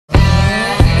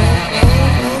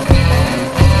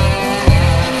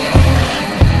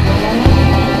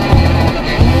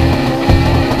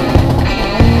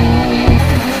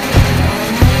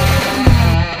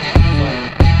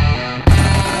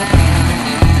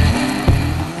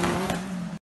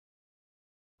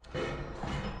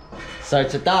So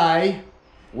today,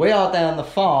 we are down the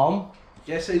farm.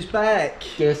 Guess who's back?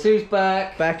 Guess who's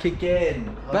back? Back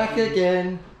again. Back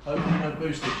again. Hopefully no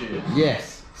booster juice.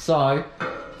 Yes. So,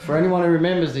 for anyone who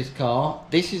remembers this car,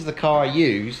 this is the car I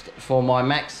used for my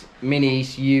Max Mini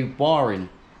ECU wiring,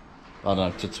 I don't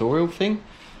know, tutorial thing.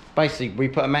 Basically, we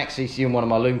put a Max ECU in one of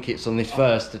my loom kits on this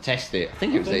first to test it. I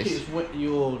think it was this. It was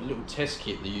your little test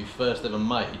kit that you first ever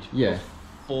made. Yeah.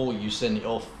 Before you sent it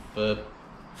off for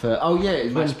oh yeah, it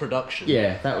was mass production.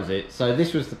 Yeah, that was it. So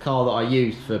this was the car that I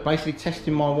used for basically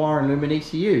testing my wiring loom and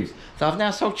ECUs. So I've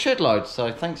now sold shed loads,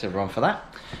 so thanks everyone for that.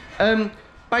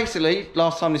 Basically,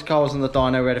 last time this car was on the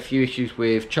dyno, we had a few issues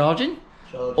with charging.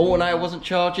 Alternator wasn't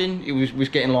charging. It was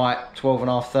getting like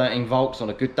 12.5, 13 volts on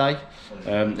a good day.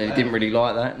 And it didn't really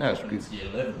like that. No, it was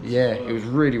good. Yeah, it was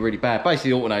really, really bad.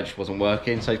 Basically, the alternator just wasn't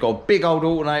working. So he's got a big old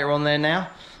alternator on there now,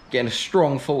 getting a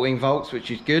strong 14 volts, which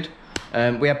is good.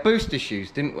 We had boost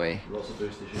issues, didn't we? Lots of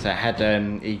boost issues. So it had,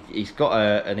 he's got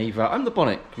an Evo. Open the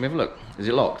bonnet. Can we have a look? Is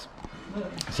it locked? No.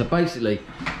 So basically,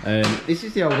 this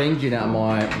is the old engine out of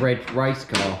my red race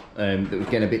car that was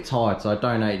getting a bit tired. So I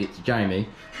donated it to Jamie.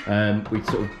 We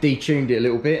sort of detuned it a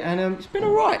little bit, and it's been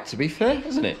alright, to be fair,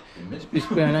 hasn't it? It's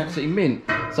been absolutely mint.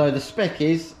 So the spec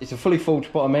is, it's a fully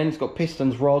forged bottom end. It's got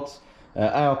pistons, rods,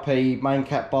 ARP main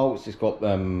cap bolts. It's got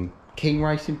King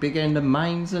Racing big end and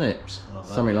mains, isn't it?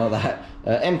 Something like that.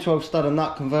 M12 stud and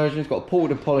nut conversion. It's got a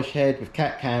ported and polished head with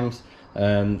cat cams.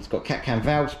 It's got cat cam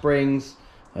valve springs.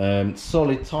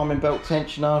 Solid timing belt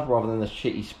tensioner rather than the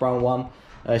shitty sprung one.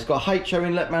 It's got a HO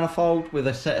inlet manifold with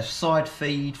a set of side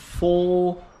feed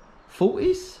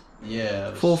 440s.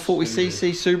 Yeah.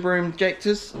 440cc Subaru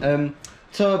injectors.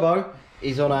 Turbo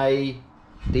is on a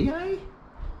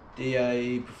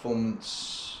DA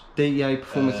Performance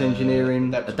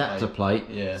Engineering adapter plate.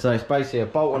 Yeah. So it's basically a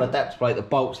bolt-on adapter plate that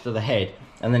bolts to the head,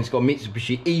 and then it's got a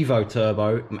Mitsubishi Evo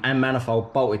Turbo and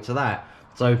manifold bolted to that.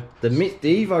 So the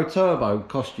Evo Turbo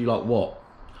cost you like what?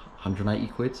 180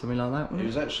 quid, something like that? It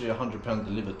was actually £100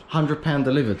 delivered. £100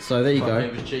 delivered, so there you go.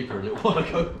 It was cheaper a little while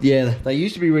ago. Yeah, they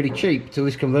used to be really cheap till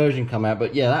this conversion come out,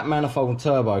 but yeah, that manifold and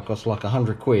turbo cost like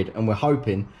 100 quid, and we're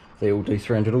hoping that it will do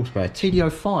 300 horsepower.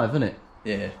 TDO5, isn't it?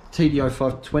 Yeah.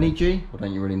 TDO5 20G? Or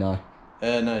don't you really know?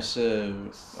 No, it's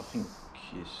I think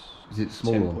it's... Is it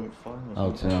smaller? 10.5.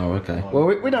 Oh, okay. Well,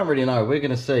 we don't really know. We're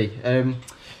going to see.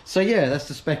 So yeah, that's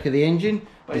the spec of the engine.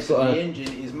 Basically, the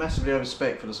engine is massively over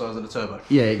spec for the size of the turbo.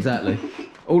 Yeah, exactly.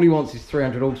 All he wants is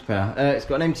 300 horsepower. It's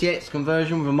got an MTX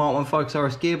conversion with a Mark 1 Focus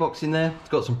RS gearbox in there. It's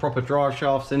got some proper drive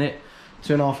shafts in it.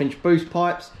 2.5-inch boost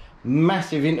pipes.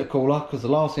 Massive intercooler, because the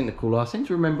last intercooler I seem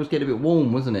to remember was getting a bit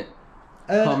warm, wasn't it?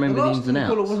 Can't remember the ins and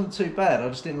outs. The wasn't too bad. I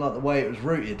just didn't like the way it was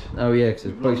routed. Oh yeah, because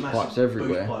there's boost pipes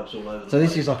everywhere. So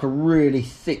this is like a really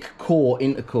thick core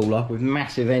intercooler with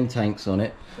massive end tanks on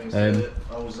it. Thanks to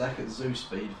old Zach at Zoo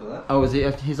Speed for that. Oh, is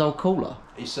it his old cooler?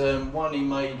 It's one he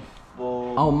made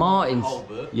for Martin's.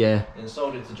 Holbert, yeah. Then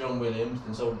sold it to John Williams,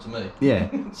 then sold it to me. Yeah.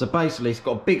 So basically, it's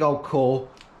got a big old core,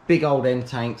 big old end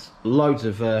tanks, loads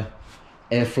of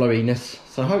airflowiness.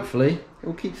 So hopefully, it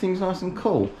will keep things nice and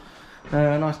cool.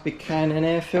 A nice big Canon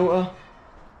air filter.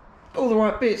 All the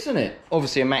right bits, isn't it?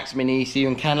 Obviously a Max Mini ECU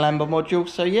and Can Lambda module,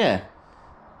 so yeah.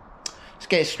 Let's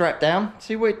get it strapped down,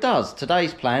 see what it does.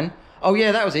 Today's plan. Oh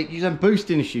yeah, that was it. You had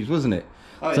boosting issues, wasn't it?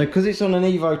 Oh, so because it's on an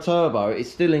Evo Turbo, it's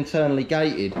still internally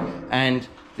gated, and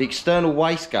the external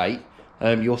wastegate,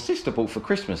 your sister bought for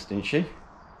Christmas, didn't she?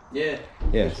 Yeah.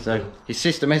 Yeah, so his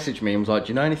sister messaged me and was like, do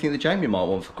you know anything that Jamie might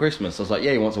want for Christmas? I was like,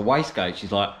 yeah, he wants a wastegate.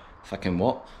 She's like, fucking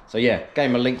what? So yeah,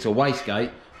 gave him a link to a wastegate,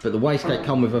 but the wastegate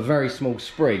come with a very small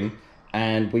spring,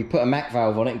 and we put a Mac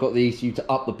valve on it and got the ECU to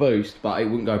up the boost, but it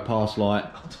wouldn't go past like,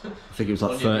 I think it was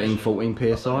like 13, 14 PSI. I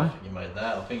don't think you made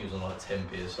that, I think it was on like 10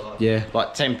 PSI. Yeah,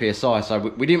 like 10 PSI, so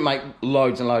we didn't make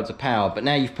loads and loads of power, but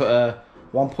now you've put a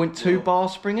 1.2 bar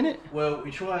spring in it? Well,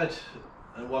 we tried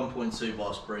a 1.2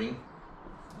 bar spring,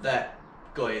 that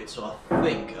got it to I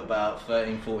think about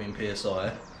 13, 14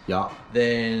 PSI. Yeah.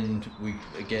 Then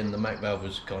the Mac valve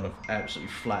was kind of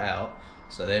absolutely flat out.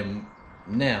 So then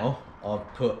now I've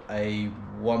put a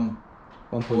 1.2,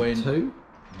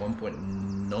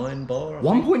 1.9 bar.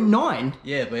 1.9?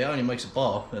 Yeah, but it only makes a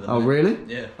bar. Oh really?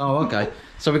 Yeah. Oh okay.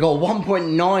 So we've got a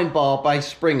 1.9 bar base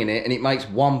spring in it, and it makes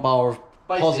 1 bar of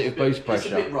positive boost pressure.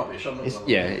 It's a bit rubbish.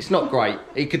 Yeah, it's not great.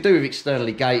 It could do with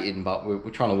externally gating, but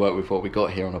we're trying to work with what we got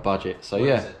here on a budget. So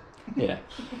yeah. Yeah.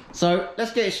 So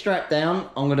let's get it strapped down.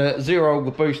 I'm going to zero all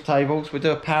the boost tables. We'll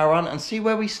do a power run and see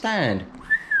where we stand.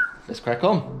 Let's crack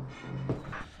on.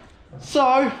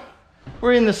 So,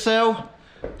 we're in the cell.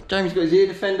 Jamie's got his ear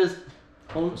defenders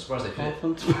on. I'm surprised they fit.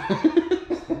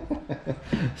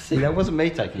 See, that wasn't me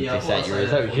taking piss at your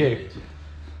ears, that was you.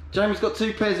 Jamie's got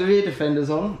 2 pairs of ear defenders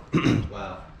on.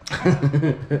 Wow.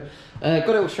 Got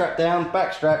it all strapped down,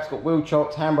 back straps, got wheel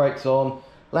chocks, handbrakes on.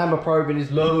 Lambda probe in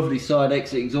his lovely side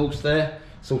exit exhaust there.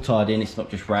 It's all tied in, it's not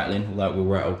just rattling, although it will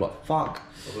rattle like fuck.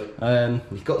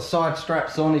 He's got the side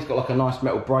straps on, he's got like a nice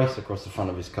metal brace across the front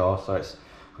of his car, so it's,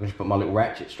 I can just put my little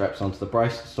ratchet straps onto the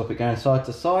brace to stop it going side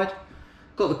to side.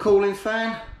 Got the cooling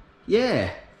fan,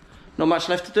 yeah. Not much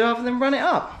left to do other than run it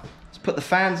up. Let's put the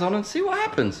fans on and see what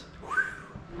happens.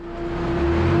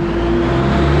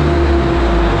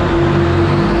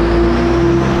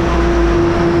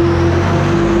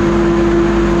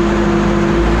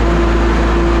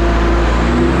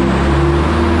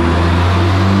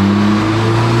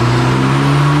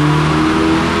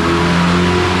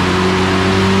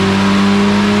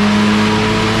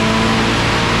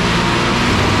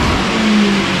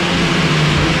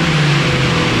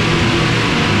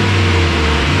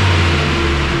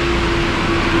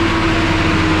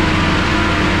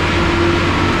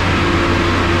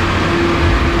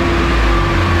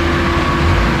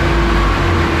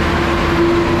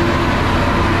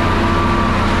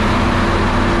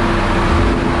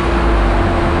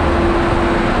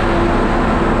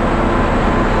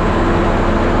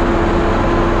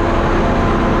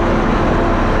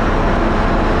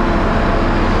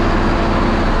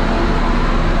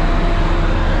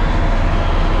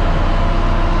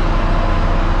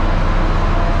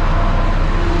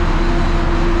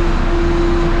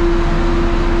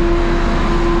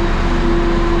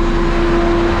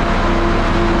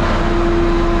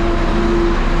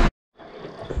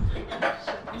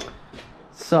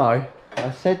 So,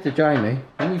 I said to Jamie,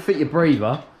 when you fit your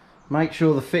breather, make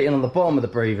sure the fitting on the bottom of the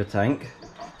breather tank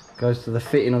goes to the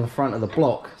fitting on the front of the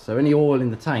block, so any oil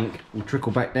in the tank will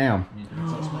trickle back down.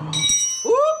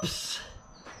 Oops!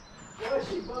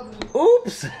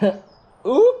 Oops!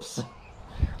 Oops!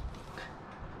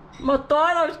 My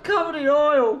dyno's covered in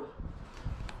oil!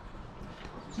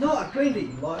 No, I cleaned it,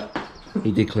 you liar.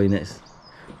 He did clean it.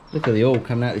 Look at the oil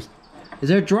coming out. Is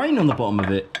there a drain on the bottom of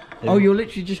it? Yeah. Oh, you're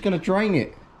literally just going to drain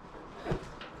it.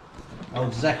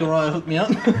 Old Zachariah hooked me up.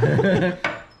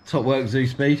 Top work, Zoo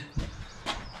Speed.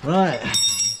 Right.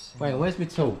 Wait, where's my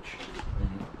torch?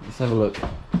 Let's have a look.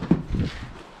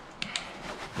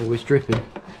 Always dripping.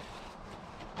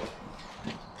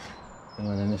 Come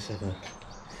on then, let's have a...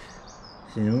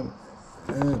 See what?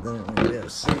 I don't know if you'll be able to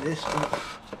see this, but...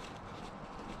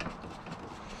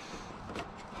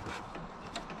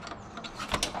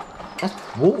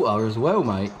 That's water as well,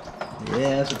 mate.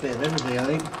 Yeah, that's a bit of everything, I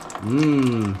think.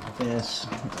 Mmm. I think that's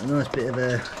a nice bit of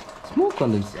a... It's more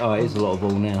condensation. Oh, it is a lot of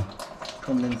oil now.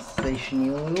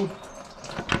 Condensation oil.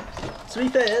 To be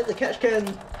fair, the catch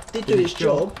can did do its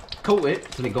job. Caught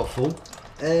it till it got full.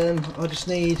 I just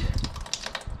need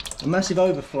a massive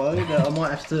overflow that I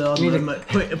might have to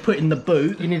put in the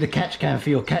boot. You need a catch can for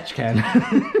your catch can.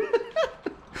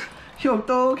 Yo,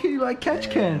 dog, you like catch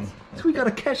cans? So we got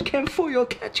a catch can for your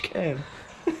catch can.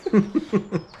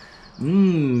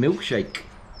 Milkshake.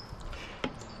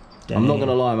 Damn. I'm not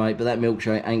gonna lie, mate, but that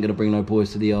milkshake ain't gonna bring no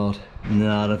boys to the yard.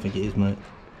 No, I don't think it is, mate.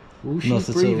 Oh, she's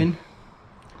breathing.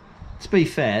 To be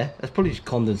fair, that's probably just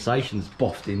condensation that's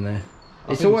boffed in there.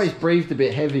 It's always breathed a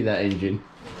bit heavy, that engine,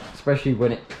 especially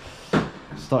when it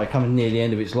started coming near the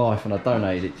end of its life and I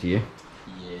donated it to you.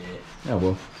 Yeah. Oh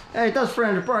well. Hey, it does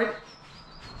 300 brake.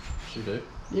 Should do.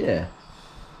 Yeah.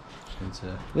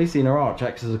 At least the inner arch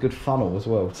acts as a good funnel as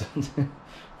well.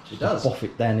 It does. Boff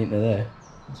it down into there.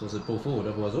 That's what I said, pull forward,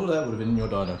 otherwise all that would have been in your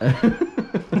dyno.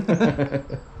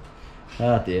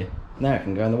 Ah dear. Now it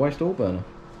can go in the waste oil burner.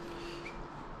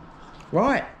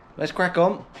 Right, let's crack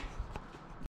on.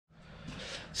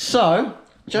 So,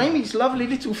 Jamie's lovely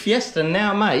little Fiesta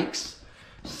now makes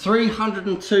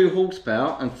 302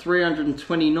 horsepower and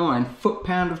 329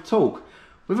 foot-pound of torque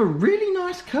with a really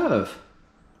nice curve.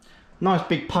 Nice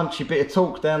big punchy bit of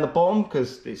torque down the bottom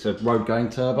because it's a road going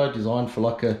turbo designed for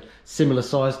like a similar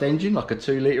sized engine, like a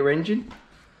 2 litre engine.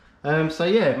 So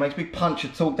yeah, it makes a big punch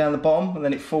of torque down the bottom and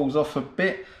then it falls off a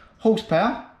bit.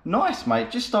 Horsepower, nice mate,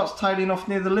 just starts tailing off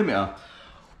near the limiter.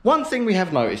 One thing we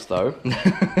have noticed though,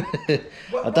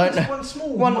 one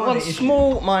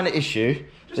small minor issue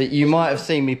that you might have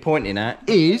seen me pointing at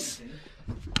is,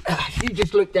 if you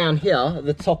just look down here at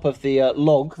the top of the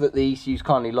log that the ECU's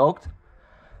kindly logged,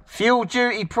 fuel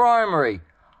duty primary,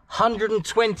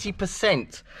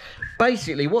 120%.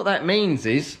 Basically what that means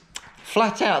is,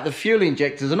 flat out, the fuel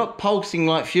injectors are not pulsing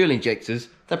like fuel injectors,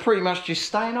 they're pretty much just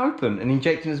staying open and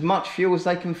injecting as much fuel as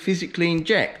they can physically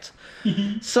inject.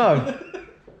 So,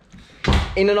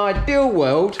 in an ideal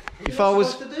world, If I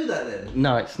was supposed to do that then?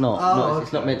 No, it's not. Oh, No,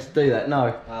 it's not meant to do that,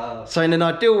 no. Oh. So in an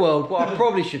ideal world, what I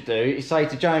probably should do is say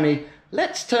to Jamie,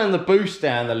 let's turn the boost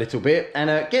down a little bit and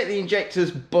get the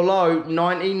injectors below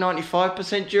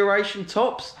 90-95% duration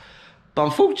tops. But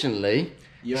unfortunately...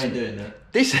 You ain't doing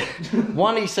that. This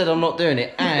one, he said I'm not doing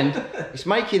it, and it's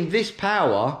making this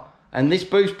power and this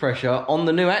boost pressure on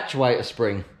the new actuator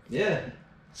spring. Yeah.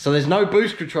 So there's no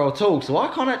boost control at all. So I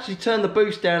can't actually turn the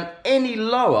boost down any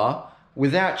lower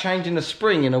without changing the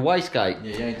spring in a wastegate.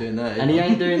 Yeah, you ain't doing that either. And he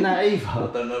ain't doing that either. I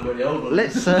don't know where the old one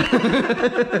Let's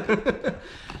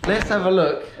let's have a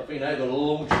look. I think they're gonna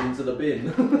launch into the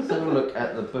bin. Let's have a look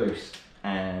at the boost.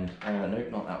 And no,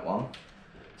 not that one.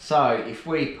 So if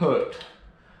we put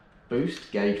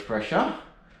boost gauge pressure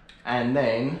and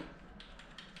then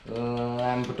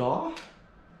lambda.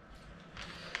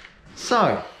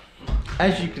 So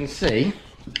as you can see,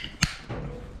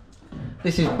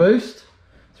 this is boost. So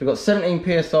we've got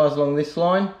 17 psi along this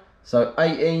line, so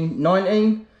 18,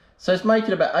 19. So it's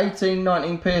making about 18,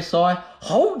 19 psi.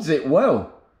 Holds it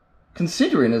well,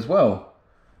 considering as well.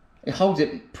 It holds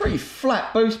it pretty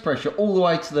flat boost pressure all the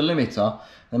way to the limiter.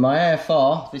 And my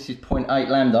AFR, this is 0.8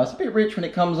 lambda. It's a bit rich when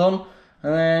it comes on.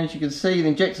 And then as you can see, the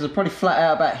injectors are probably flat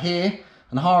out about here.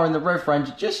 And higher in the rev range,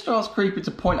 it just starts creeping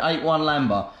to 0.81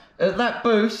 lambda. At that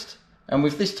boost, and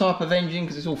with this type of engine,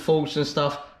 because it's all forged and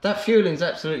stuff, that fueling's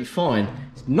absolutely fine.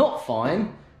 It's not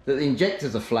fine that the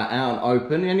injectors are flat out and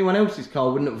open. Anyone else's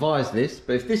car wouldn't advise this,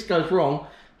 but if this goes wrong,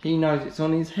 he knows it's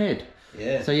on his head.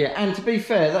 Yeah. So yeah, and to be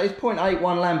fair, that is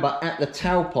 0.81 lambda at the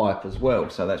tailpipe as well.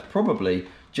 So that's probably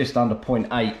just under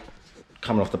 0.8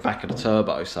 coming off the back of the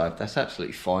turbo. So that's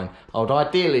absolutely fine. I would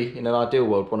ideally, in an ideal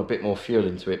world, want a bit more fuel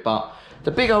into it, but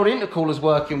the big old intercooler's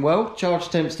working well. Charge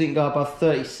temps didn't go above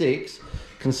 36,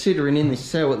 considering in this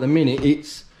cell at the minute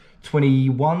it's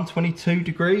 21, 22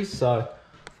 degrees. So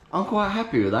I'm quite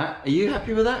happy with that. Are you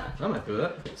happy with that? I'm happy with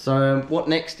that. So what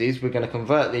next is we're going to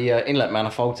convert the inlet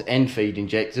manifold to end feed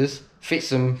injectors, fit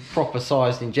some proper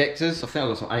sized injectors. I think I've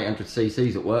got some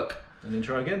 800cc's at work. And then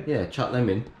try again? Yeah, chuck them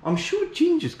in. I'm sure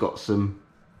Ginger's got some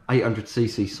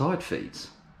 800cc side feeds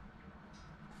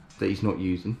that he's not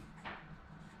using.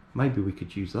 Maybe we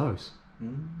could use those.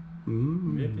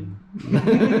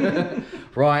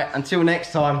 Right, until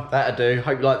next time, that'll do.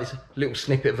 Hope you like this little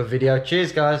snippet of a video.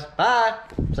 Cheers guys, bye.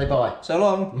 Say bye. So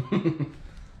long.